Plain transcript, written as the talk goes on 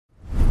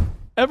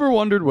Ever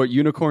wondered what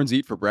unicorns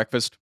eat for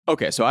breakfast?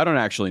 Okay, so I don't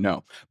actually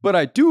know, but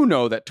I do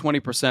know that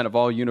 20% of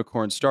all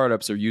unicorn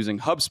startups are using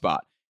HubSpot,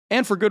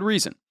 and for good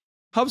reason.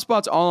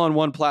 HubSpot's all on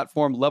one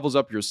platform levels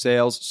up your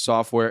sales,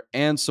 software,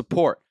 and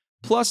support.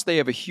 Plus, they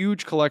have a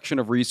huge collection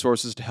of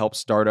resources to help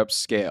startups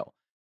scale.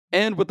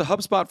 And with the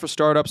HubSpot for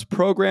Startups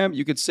program,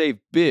 you could save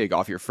big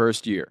off your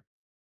first year.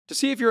 To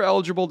see if you're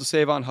eligible to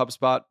save on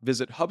HubSpot,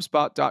 visit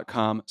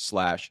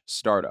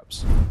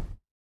hubspot.com/startups.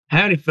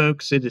 Howdy,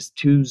 folks. It is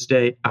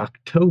Tuesday,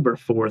 October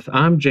 4th.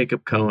 I'm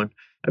Jacob Cohen.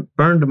 I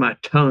burned my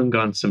tongue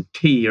on some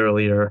tea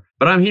earlier,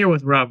 but I'm here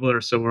with Rob Litter,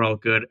 so we're all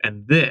good.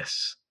 And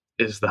this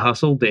is the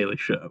Hustle Daily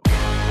Show.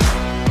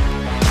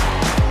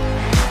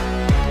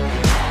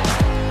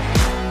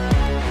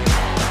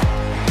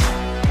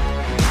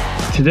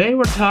 Today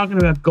we're talking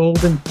about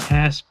golden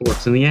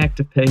passports and the act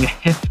of paying a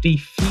hefty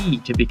fee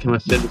to become a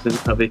citizen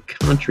of a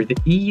country. The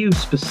EU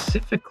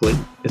specifically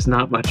is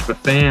not much of a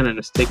fan and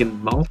has taken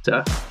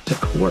Malta to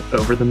court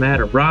over the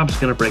matter. Rob's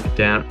going to break it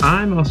down.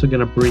 I'm also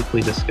going to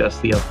briefly discuss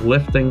the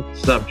uplifting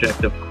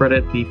subject of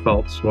credit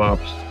default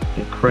swaps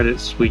and Credit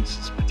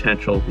Suisse's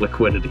potential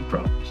liquidity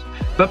problems.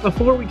 But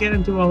before we get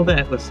into all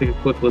that, let's take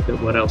a quick look at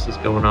what else is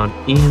going on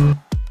in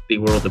the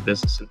world of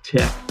business and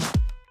tech.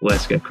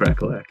 Let's get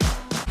crack-a-lack.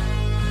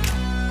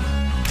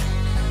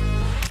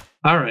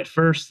 All right,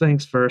 first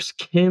things first,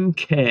 Kim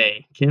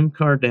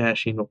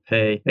Kardashian will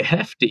pay a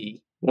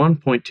hefty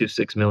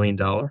 $1.26 million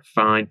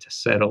fine to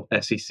settle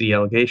SEC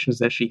allegations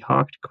that she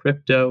hawked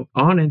crypto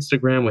on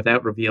Instagram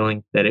without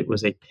revealing that it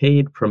was a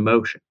paid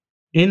promotion.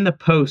 In the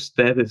post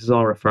that this is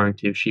all referring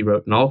to, she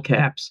wrote in all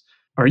caps,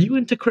 "Are you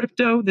into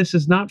crypto? This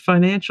is not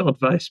financial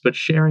advice, but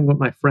sharing what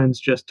my friends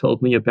just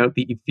told me about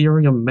the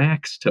Ethereum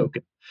Max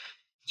token."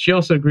 She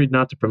also agreed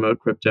not to promote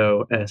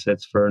crypto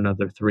assets for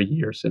another 3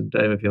 years, and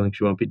I have a feeling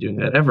she won't be doing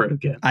that ever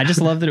again. I just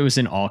love that it was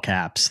in all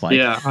caps.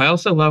 Yeah, I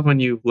also love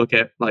when you look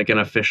at like an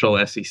official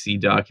SEC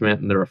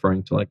document and they're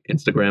referring to like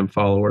Instagram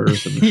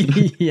followers.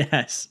 And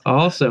Yes.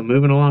 Also,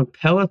 moving along,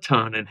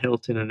 Peloton and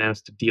Hilton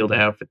announced a deal to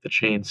outfit the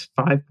chain's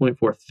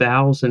 5.4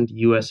 thousand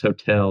U.S.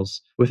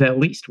 hotels with at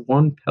least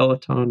one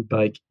Peloton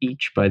bike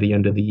each by the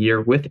end of the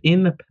year.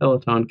 Within the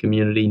Peloton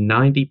community,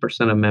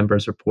 90% of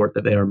members report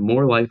that they are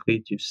more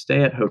likely to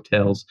stay at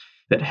hotels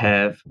that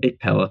have a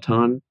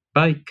Peloton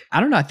bike. I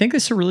don't know. I think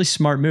this is a really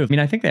smart move. I mean,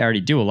 I think they already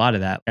do a lot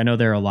of that. I know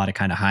there are a lot of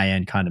kind of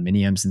high-end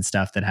condominiums and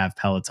stuff that have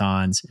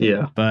Pelotons.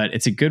 Yeah. But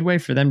it's a good way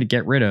for them to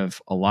get rid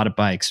of a lot of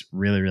bikes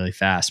really, really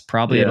fast.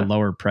 Probably at a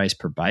lower price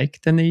per bike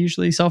than they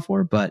usually sell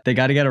for. But they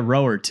got to get a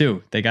rower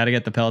too. They got to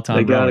get the Peloton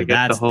rower. They got to get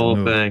That's the whole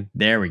move. thing.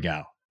 There we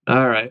go.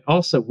 All right.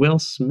 Also, Will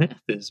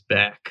Smith is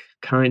back.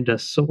 Kinda,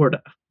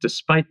 sorta.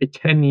 Despite a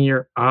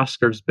 10-year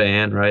Oscars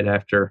ban right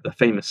after the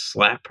famous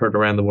slap heard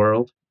around the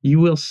world, you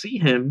will see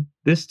him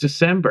this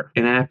December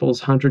in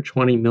Apple's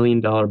 $120 million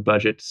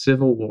budget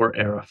Civil War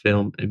era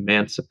film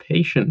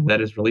Emancipation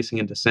that is releasing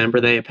in December.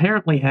 They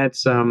apparently had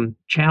some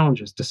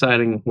challenges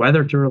deciding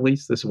whether to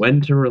release this,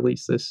 when to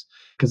release this,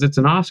 because it's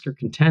an Oscar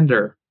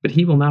contender, but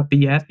he will not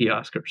be at the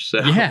Oscars. So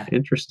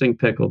Interesting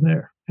pickle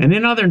there. And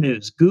in other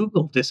news,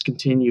 Google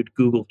discontinued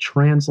Google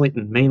Translate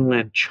in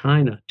mainland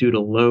China due to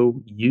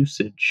low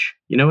usage.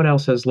 You know what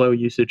else has low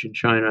usage in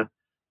China?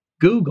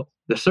 Google,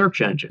 the search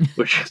engine,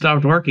 which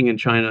stopped working in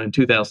China in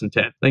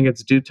 2010. I think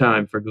it's due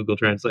time for Google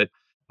Translate.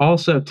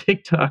 Also,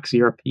 TikTok's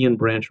European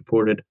branch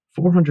reported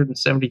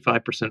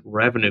 475%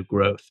 revenue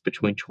growth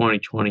between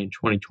 2020 and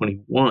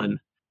 2021,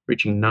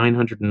 reaching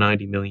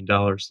 $990 million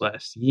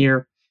last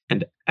year.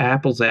 And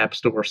Apple's App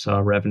Store saw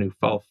revenue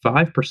fall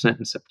 5%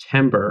 in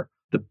September,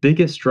 the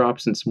biggest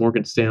drop since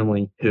Morgan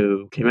Stanley,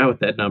 who came out with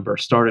that number,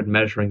 started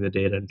measuring the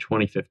data in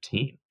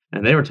 2015.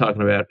 And they were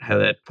talking about how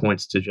that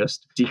points to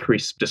just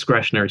decreased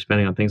discretionary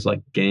spending on things like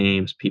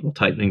games, people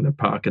tightening their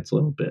pockets a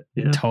little bit.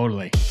 Yeah.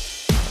 Totally.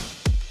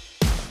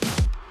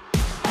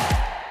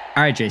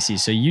 All right, JC.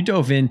 So you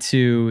dove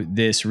into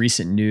this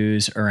recent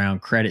news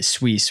around Credit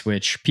Suisse,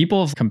 which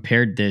people have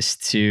compared this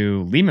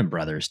to Lehman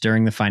Brothers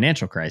during the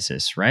financial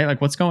crisis, right?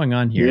 Like, what's going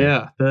on here?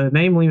 Yeah, the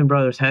name Lehman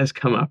Brothers has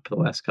come up the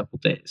last couple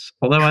of days,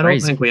 although I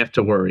don't think we have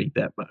to worry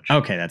that much.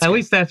 Okay, that's at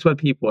least that's what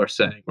people are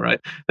saying,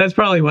 right? That's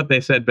probably what they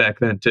said back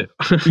then, too.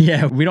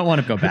 Yeah, we don't want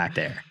to go back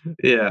there.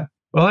 Yeah.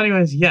 Well,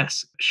 anyways,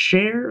 yes,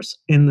 shares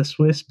in the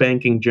Swiss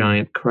banking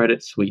giant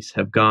Credit Suisse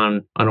have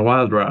gone on a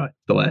wild ride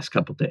the last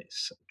couple of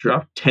days.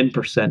 Dropped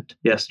 10%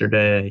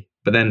 yesterday,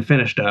 but then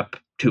finished up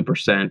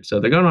 2%. So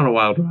they're going on a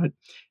wild ride. And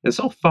this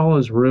all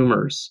follows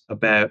rumors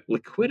about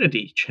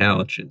liquidity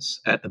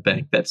challenges at the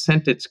bank that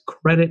sent its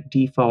credit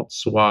default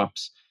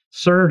swaps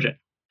surging.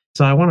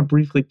 So I want to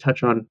briefly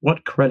touch on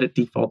what credit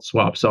default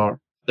swaps are.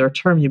 They're a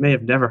term you may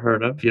have never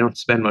heard of if you don't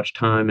spend much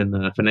time in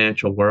the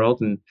financial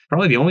world. And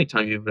probably the only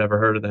time you've ever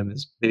heard of them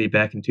is maybe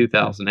back in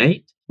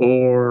 2008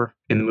 or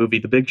in the movie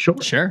The Big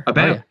Short. Sure.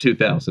 About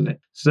 2008.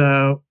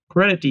 So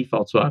credit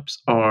default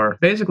swaps are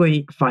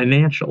basically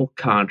financial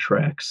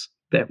contracts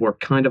that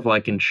work kind of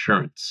like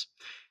insurance.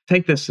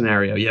 Take this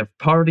scenario. You have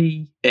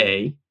party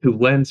A who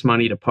lends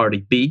money to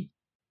party B,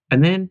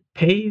 and then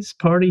pays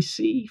Party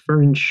C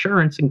for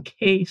insurance in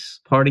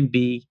case Party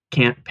B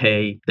can't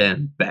pay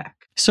them back.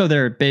 So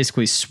they're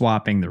basically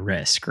swapping the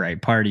risk,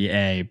 right? Party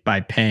A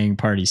by paying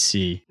Party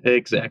C.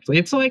 Exactly.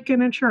 It's like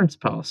an insurance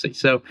policy.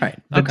 So Right.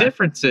 the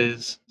difference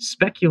is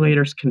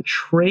speculators can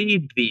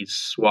trade these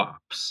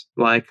swaps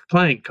like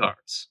playing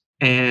cards.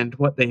 And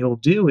what they will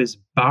do is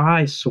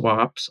buy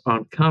swaps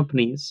on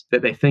companies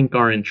that they think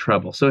are in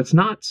trouble. So it's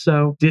not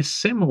so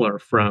dissimilar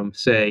from,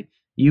 say,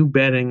 you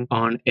betting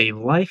on a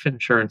life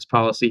insurance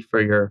policy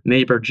for your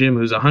neighbor Jim,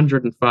 who's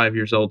 105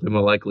 years old and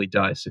will likely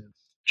die soon.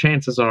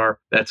 Chances are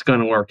that's going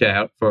to work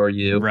out for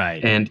you.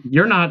 Right. And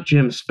you're not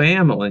Jim's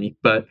family,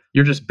 but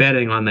you're just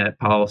betting on that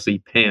policy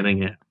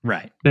panning out.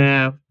 Right.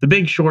 Now, The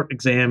Big Short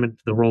examined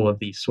the role of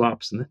these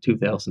swaps in the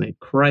 2008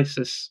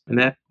 crisis, and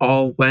that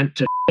all went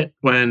to shit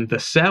when the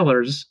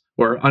sellers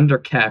were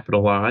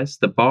undercapitalized,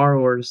 the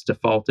borrowers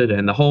defaulted,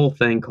 and the whole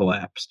thing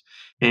collapsed.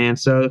 And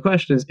so the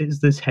question is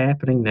this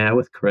happening now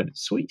with Credit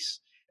Suisse?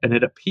 And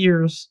it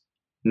appears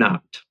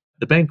not.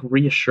 The bank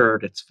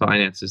reassured its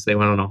finances. They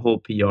went on a whole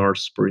PR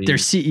spree. Their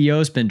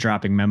CEO's been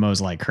dropping memos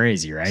like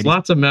crazy, right? There's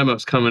lots of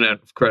memos coming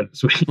out of Credit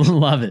Suisse.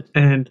 Love it.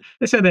 And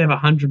they said they have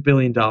 $100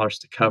 billion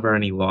to cover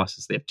any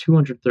losses. They have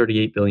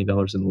 $238 billion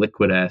in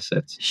liquid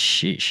assets.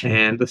 Sheesh.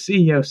 And the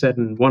CEO said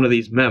in one of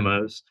these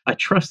memos, I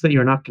trust that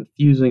you're not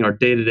confusing our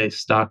day-to-day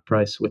stock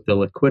price with the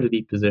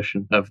liquidity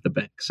position of the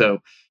bank. So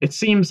it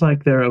seems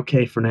like they're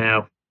okay for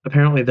now.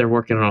 Apparently, they're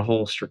working on a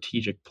whole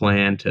strategic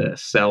plan to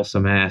sell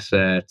some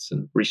assets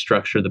and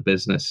restructure the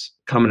business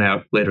coming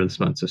out later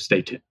this month. So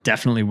stay tuned.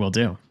 Definitely will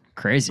do.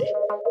 Crazy.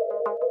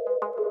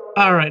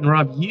 All right. And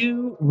Rob,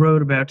 you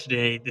wrote about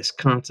today this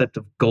concept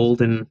of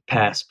golden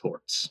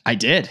passports. I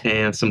did.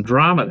 And some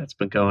drama that's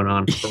been going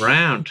on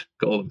around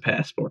golden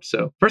passports.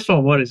 So first of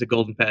all, what is a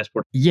golden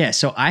passport? Yeah,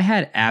 so I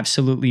had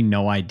absolutely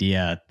no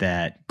idea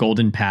that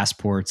golden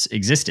passports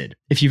existed.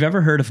 If you've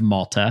ever heard of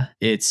Malta,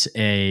 it's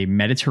a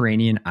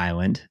Mediterranean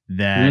island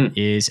that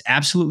is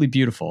absolutely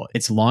beautiful.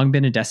 It's long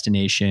been a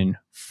destination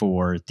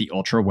for the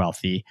ultra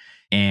wealthy,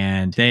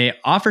 and they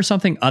offer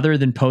something other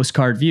than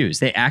postcard views.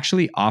 They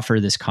actually offer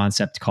this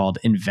concept called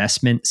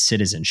investment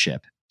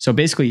citizenship. So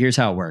basically, here's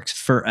how it works.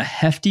 For a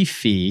hefty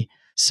fee,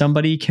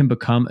 somebody can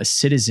become a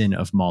citizen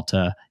of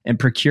Malta and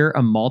procure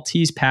a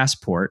Maltese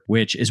passport,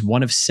 which is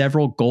one of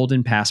several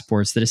golden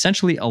passports that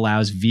essentially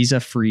allows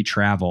visa-free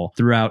travel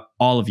throughout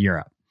all of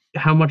Europe.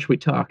 How much we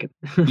talking?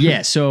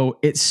 Yeah, so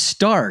it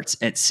starts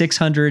at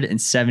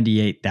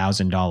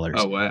 $678,000.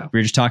 Oh, wow. We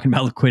were just talking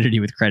about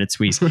liquidity with Credit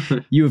Suisse.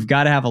 You have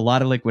got to have a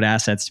lot of liquid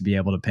assets to be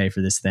able to pay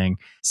for this thing.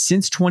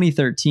 Since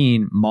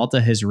 2013,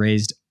 Malta has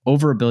raised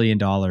over $1 billion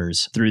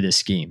through this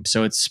scheme.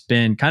 So it's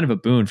been kind of a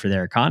boon for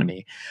their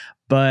economy.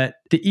 But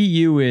the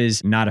EU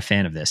is not a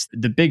fan of this.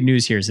 The big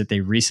news here is that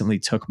they recently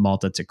took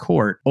Malta to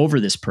court over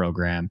this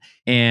program.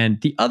 And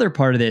the other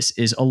part of this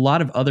is a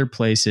lot of other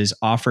places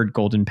offered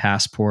golden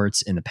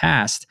passports in the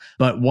past,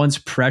 but once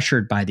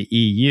pressured by the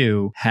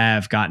EU,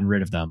 have gotten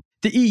rid of them.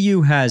 The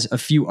EU has a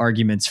few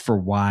arguments for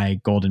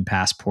why golden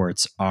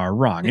passports are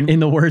wrong. And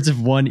in the words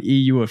of one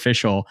EU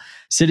official,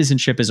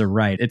 citizenship is a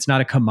right. It's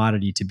not a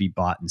commodity to be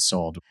bought and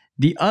sold.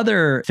 The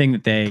other thing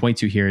that they point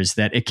to here is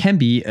that it can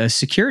be a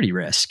security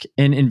risk.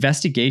 An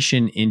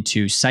investigation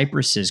into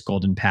Cyprus's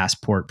golden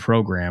passport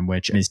program,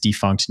 which is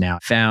defunct now,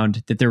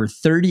 found that there were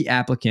 30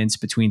 applicants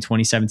between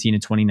 2017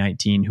 and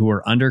 2019 who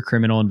were under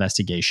criminal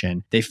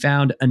investigation. They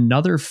found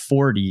another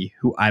 40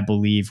 who I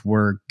believe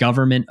were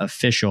government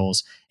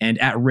officials and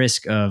at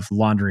risk of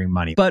laundering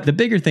money. But the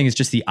bigger thing is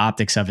just the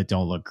optics of it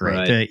don't look great.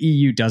 Right. The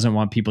EU doesn't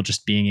want people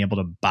just being able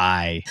to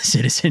buy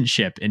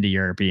citizenship into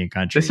European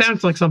countries. This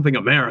sounds like something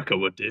America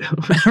would do.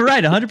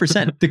 Right,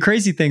 100%. The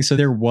crazy thing, so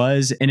there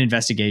was an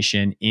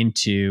investigation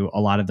into a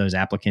lot of those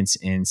applicants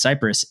in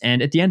Cyprus.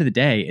 And at the end of the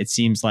day, it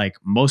seems like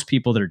most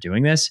people that are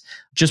doing this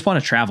just want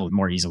to travel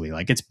more easily.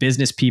 Like it's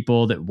business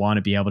people that want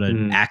to be able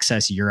to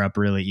access Europe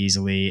really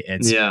easily.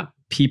 It's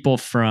people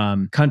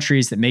from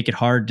countries that make it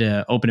hard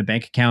to open a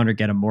bank account or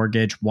get a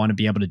mortgage want to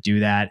be able to do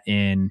that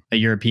in a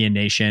European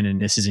nation.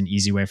 And this is an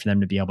easy way for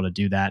them to be able to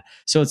do that.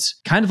 So it's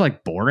kind of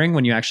like boring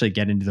when you actually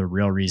get into the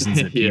real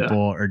reasons that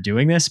people are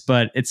doing this,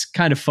 but it's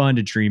kind of fun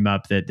to dream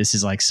up that this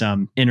is like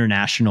some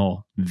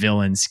international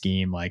villain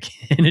scheme, like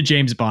in a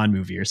James Bond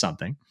movie or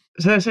something.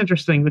 So that's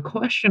interesting. The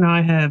question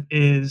I have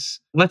is,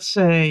 let's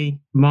say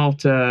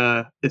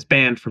Malta is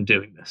banned from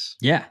doing this.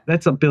 Yeah.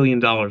 That's $1 billion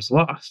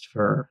lost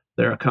for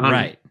their economy.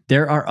 Right.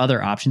 There are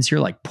other options here,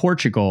 like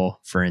Portugal,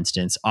 for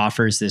instance,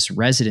 offers this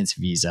residence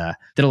visa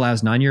that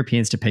allows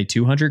non-Europeans to pay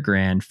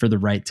 $200,000 for the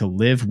right to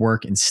live,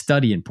 work, and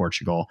study in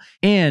Portugal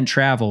and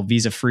travel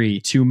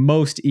visa-free to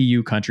most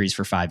EU countries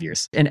for 5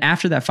 years. And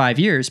after that 5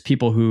 years,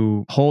 people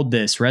who hold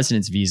this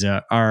residence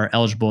visa are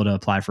eligible to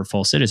apply for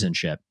full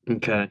citizenship.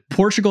 Okay.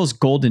 Portugal's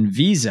golden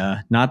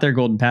visa, not their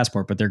golden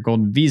passport, but their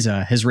golden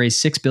visa, has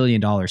raised $6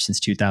 billion since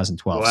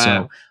 2012. Wow.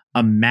 So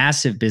a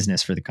massive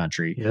business for the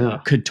country, Yeah.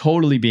 could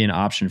totally be an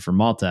option for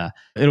Malta.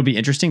 It'll be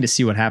interesting to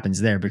see what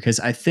happens there, because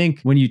I think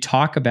when you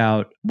talk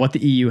about what the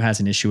EU has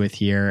an issue with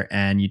here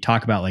and you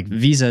talk about like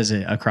visas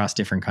across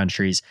different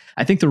countries,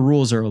 I think the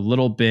rules are a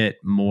little bit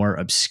more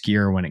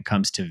obscure when it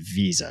comes to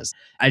visas.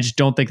 I just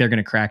don't think they're going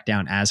to crack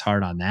down as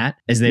hard on that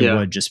as they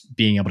would just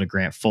being able to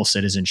grant full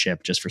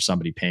citizenship just for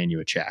somebody paying you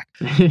a check.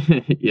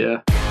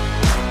 Yeah.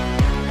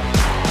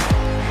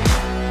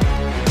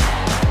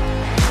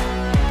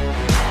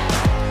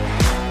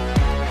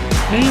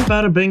 And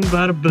bada bing,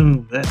 bada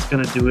boom. That's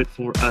going to do it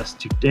for us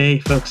today,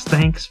 folks.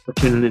 Thanks for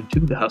tuning in to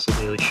the Hustle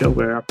Daily Show.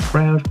 We're a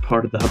proud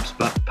part of the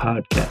HubSpot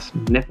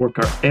Podcast Network.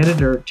 Our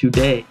editor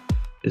today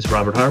is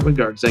Robert Hartwig.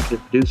 Our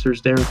executive producer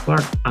is Darren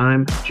Clark.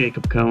 I'm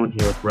Jacob Cohen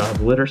here with Rob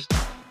Litters.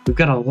 We've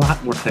got a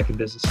lot more tech and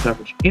business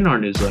coverage in our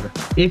newsletter.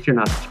 If you're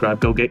not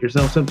subscribed, go get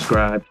yourself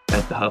subscribed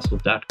at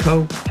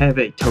thehustle.co. Have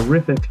a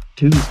terrific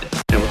Tuesday,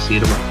 and we'll see you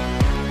tomorrow.